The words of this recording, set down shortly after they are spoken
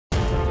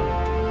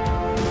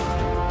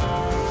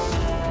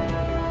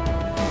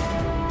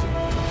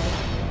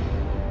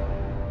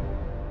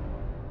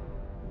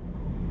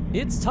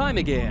It's time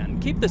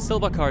again. Keep the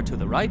silver car to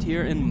the right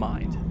here in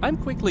mind. I'm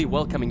quickly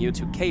welcoming you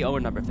to KO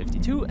number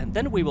 52, and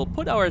then we will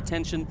put our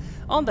attention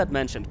on that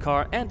mentioned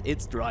car and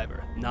its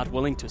driver, not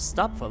willing to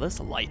stop for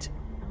this light.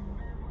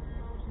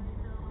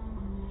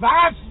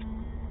 Was?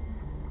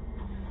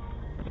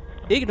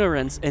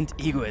 Ignorance and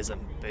egoism.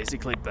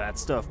 Basically bad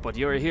stuff, but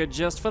you're here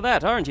just for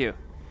that, aren't you?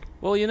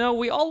 Well, you know,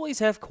 we always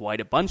have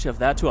quite a bunch of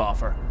that to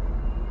offer.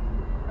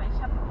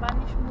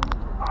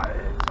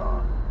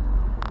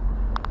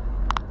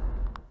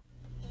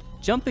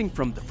 Jumping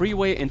from the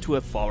freeway into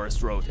a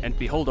forest road, and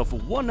behold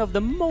of one of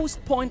the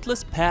most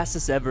pointless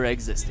passes ever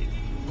existing.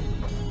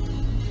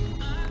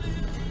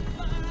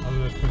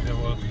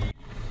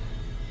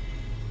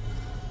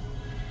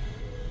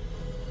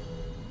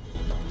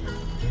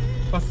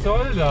 Was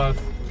soll das?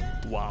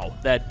 Wow,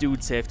 that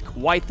dude saved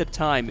quite the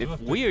time. If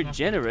we're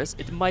generous,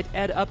 it might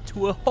add up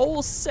to a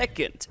whole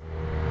second.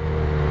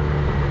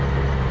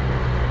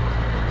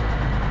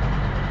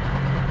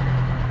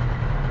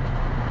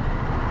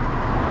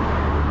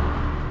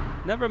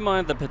 Never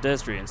mind the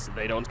pedestrians,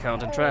 they don't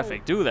count in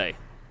traffic, do they?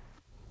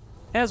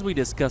 As we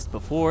discussed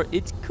before,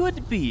 it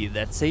could be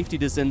that safety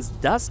distance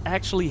does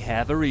actually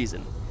have a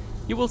reason.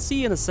 You will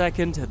see in a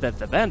second that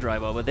the van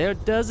driver over there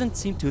doesn't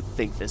seem to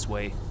think this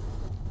way.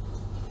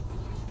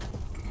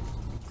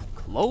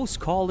 Close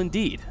call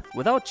indeed.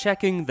 Without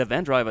checking, the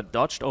van driver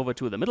dodged over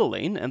to the middle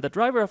lane, and the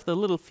driver of the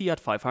little Fiat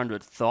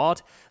 500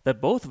 thought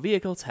that both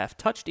vehicles have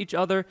touched each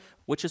other,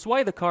 which is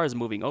why the car is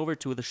moving over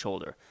to the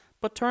shoulder.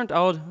 But turned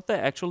out they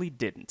actually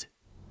didn't.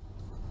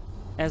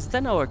 As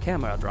then our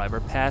camera driver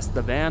passed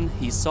the van,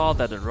 he saw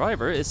that the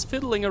driver is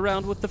fiddling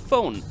around with the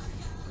phone.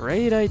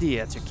 Great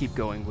idea to keep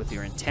going with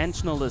your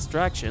intentional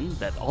distraction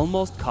that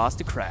almost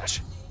caused a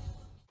crash.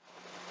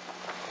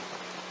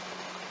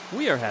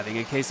 We are having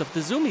a case of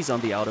the zoomies on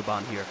the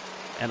Autobahn here.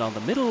 And on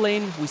the middle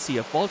lane we see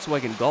a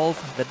Volkswagen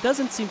Golf that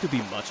doesn't seem to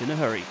be much in a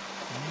hurry.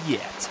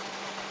 Yet.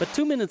 But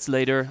 2 minutes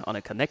later, on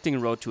a connecting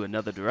road to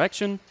another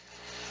direction,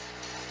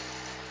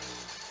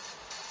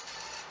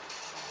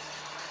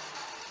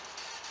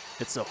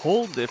 it's a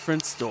whole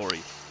different story.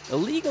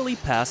 Illegally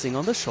passing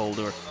on the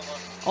shoulder.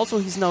 Also,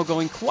 he's now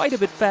going quite a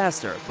bit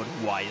faster, but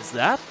why is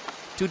that?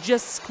 To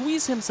just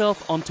squeeze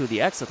himself onto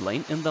the exit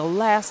lane in the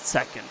last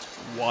second.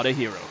 What a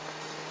hero.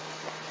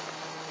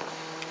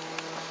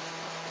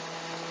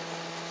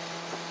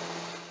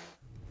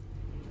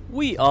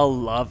 We all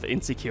love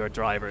insecure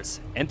drivers.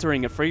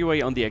 Entering a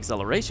freeway on the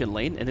acceleration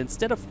lane and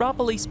instead of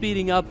properly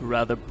speeding up,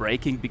 rather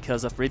braking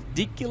because of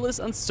ridiculous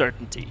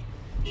uncertainty.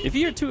 If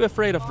you're too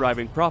afraid of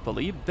driving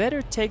properly,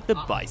 better take the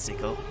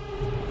bicycle.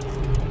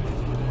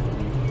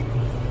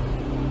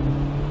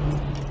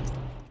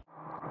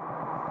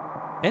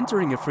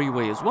 Entering a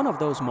freeway is one of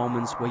those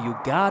moments where you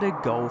gotta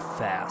go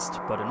fast,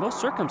 but in most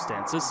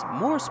circumstances,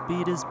 more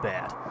speed is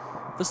bad.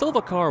 The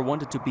silver car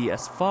wanted to be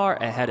as far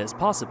ahead as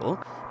possible,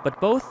 but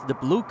both the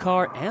blue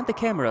car and the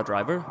camera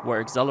driver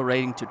were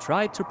accelerating to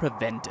try to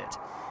prevent it.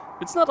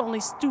 It's not only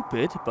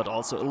stupid, but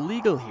also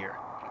illegal here.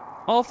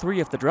 All three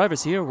of the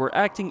drivers here were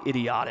acting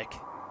idiotic.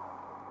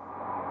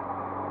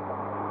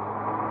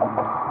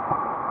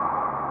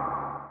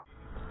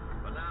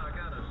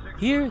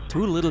 Here,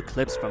 two little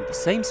clips from the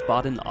same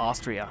spot in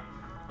Austria.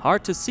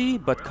 Hard to see,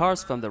 but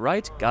cars from the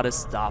right got a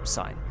stop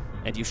sign.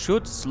 And you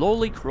should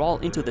slowly crawl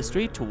into the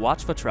street to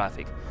watch for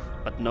traffic.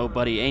 But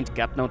nobody ain't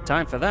got no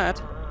time for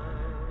that.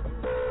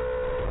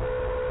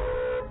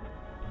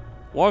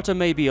 Walter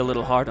may be a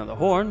little hard on the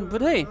horn,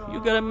 but hey,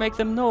 you gotta make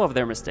them know of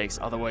their mistakes,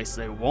 otherwise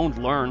they won't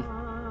learn.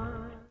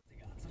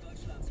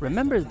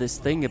 Remember this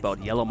thing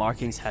about yellow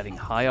markings having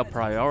higher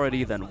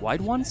priority than white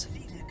ones?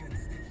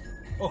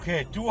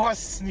 Okay, du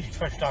hast es nicht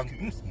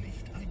verstanden.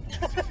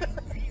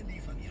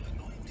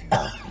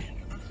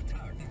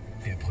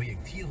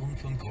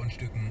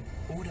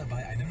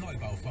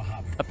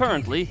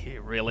 Apparently, he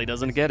really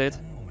doesn't get it.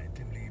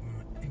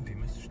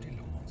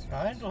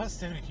 Nein, du hast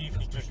definitiv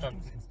nicht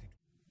verstanden.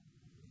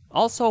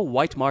 Also,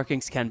 white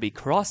markings can be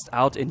crossed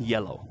out in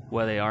yellow,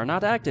 where they are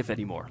not active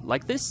anymore,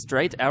 like this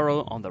straight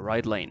arrow on the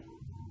right lane.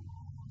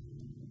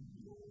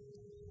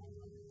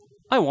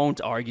 I won't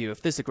argue if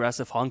this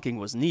aggressive honking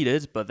was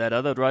needed, but that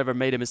other driver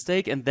made a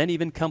mistake and then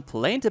even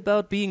complained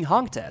about being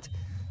honked at.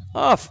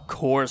 Of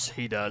course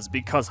he does,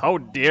 because how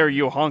dare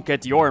you honk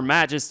at your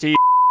majesty?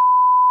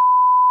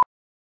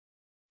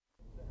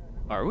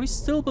 Are we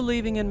still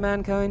believing in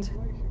mankind?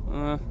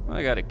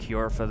 I got a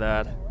cure for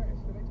that.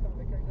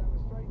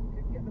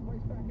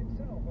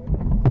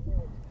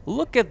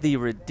 Look at the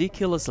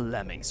ridiculous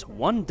lemmings,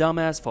 one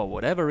dumbass for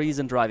whatever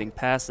reason driving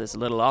past this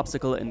little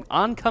obstacle in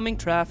oncoming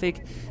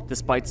traffic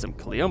despite some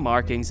clear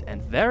markings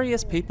and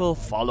various people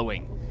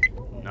following.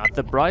 Not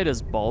the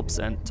brightest bulbs,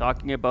 and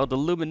talking about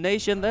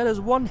illumination, that is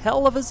one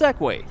hell of a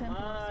segue.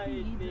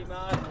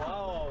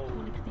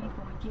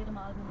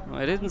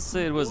 I didn't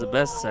say it was the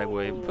best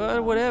segue,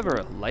 but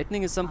whatever,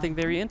 lightning is something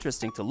very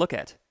interesting to look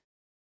at.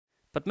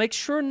 But make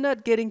sure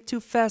not getting too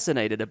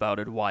fascinated about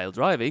it while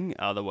driving,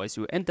 otherwise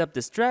you end up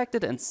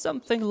distracted and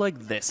something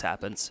like this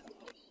happens.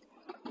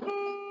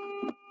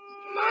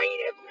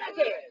 Meine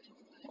Fresse!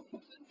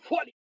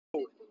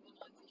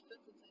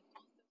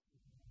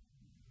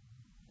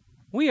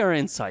 We are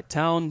inside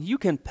town, you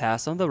can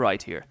pass on the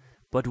right here.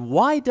 But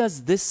why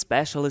does this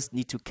specialist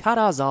need to cut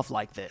us off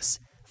like this?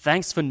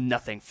 Thanks for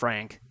nothing,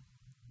 Frank.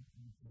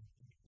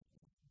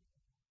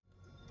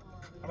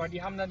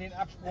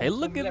 Hey,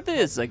 look at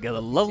this, I got a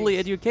lovely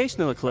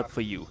educational clip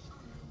for you.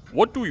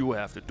 What do you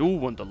have to do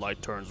when the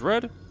light turns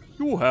red?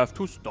 You have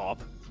to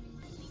stop.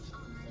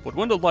 But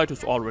when the light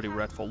is already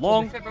red for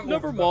long,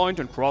 never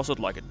mind and cross it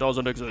like it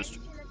doesn't exist.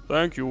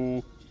 Thank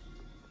you.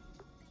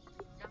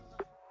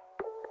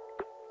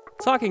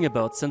 Talking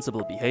about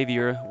sensible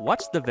behavior,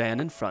 watch the van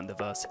in front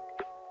of us.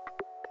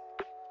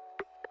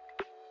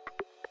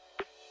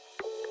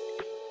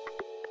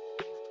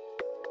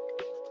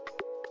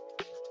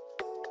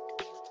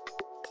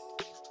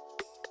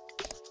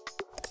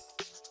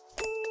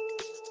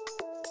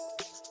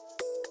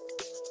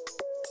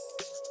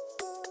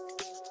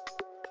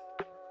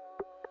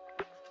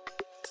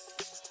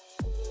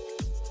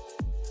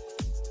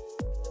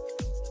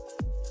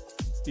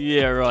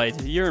 Yeah,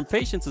 right. Your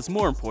impatience is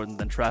more important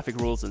than traffic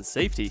rules and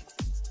safety.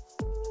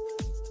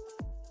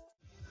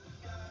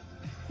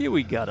 Here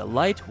we got a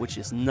light which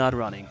is not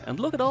running, and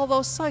look at all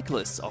those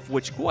cyclists, of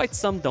which quite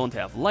some don't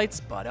have lights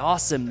but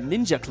awesome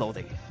ninja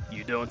clothing.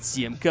 You don't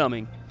see them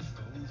coming.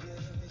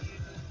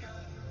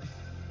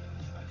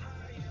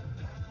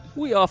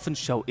 We often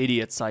show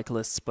idiot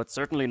cyclists, but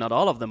certainly not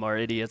all of them are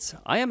idiots.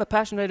 I am a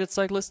passionate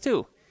cyclist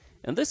too.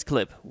 In this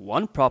clip,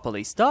 one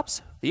properly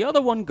stops, the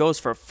other one goes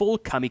for full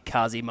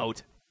kamikaze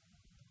mode.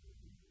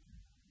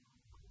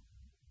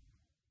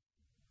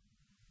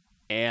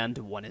 And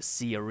wanna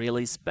see a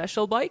really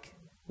special bike?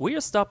 We are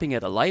stopping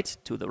at a light,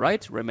 to the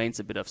right remains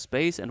a bit of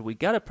space and we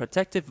got a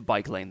protective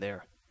bike lane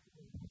there.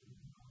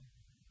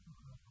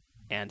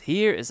 And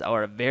here is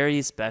our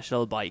very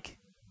special bike.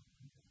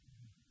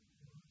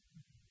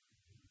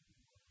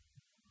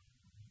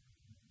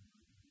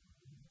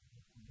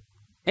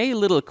 A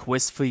little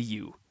quiz for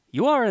you.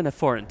 You are in a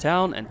foreign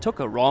town and took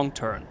a wrong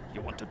turn.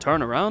 You want to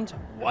turn around?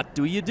 What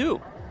do you do?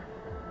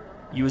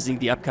 Using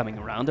the upcoming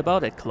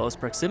roundabout at close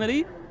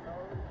proximity?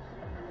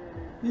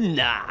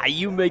 Nah,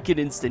 you make an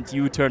instant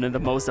U-turn in the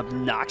most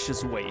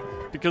obnoxious way.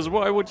 Because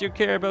why would you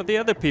care about the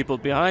other people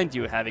behind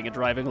you? Having a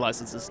driving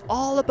license is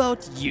all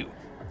about you.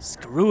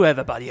 Screw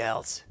everybody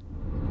else.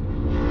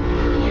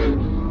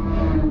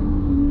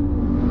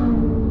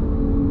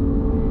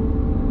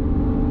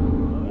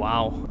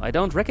 Wow, I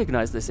don't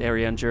recognize this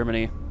area in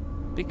Germany.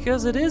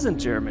 Because it isn't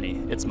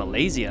Germany, it's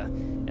Malaysia.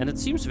 And it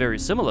seems very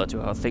similar to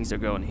how things are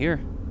going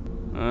here.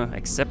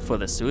 Except for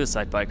the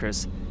suicide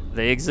bikers.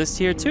 They exist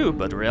here too,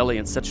 but rarely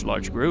in such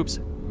large groups.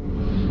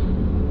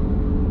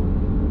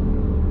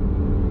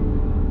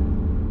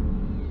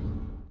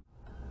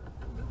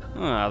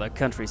 Other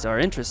countries are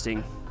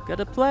interesting.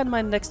 Gotta plan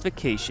my next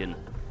vacation.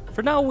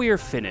 For now we are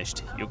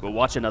finished. You go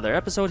watch another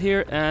episode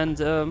here and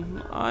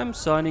I'm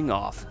signing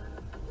off.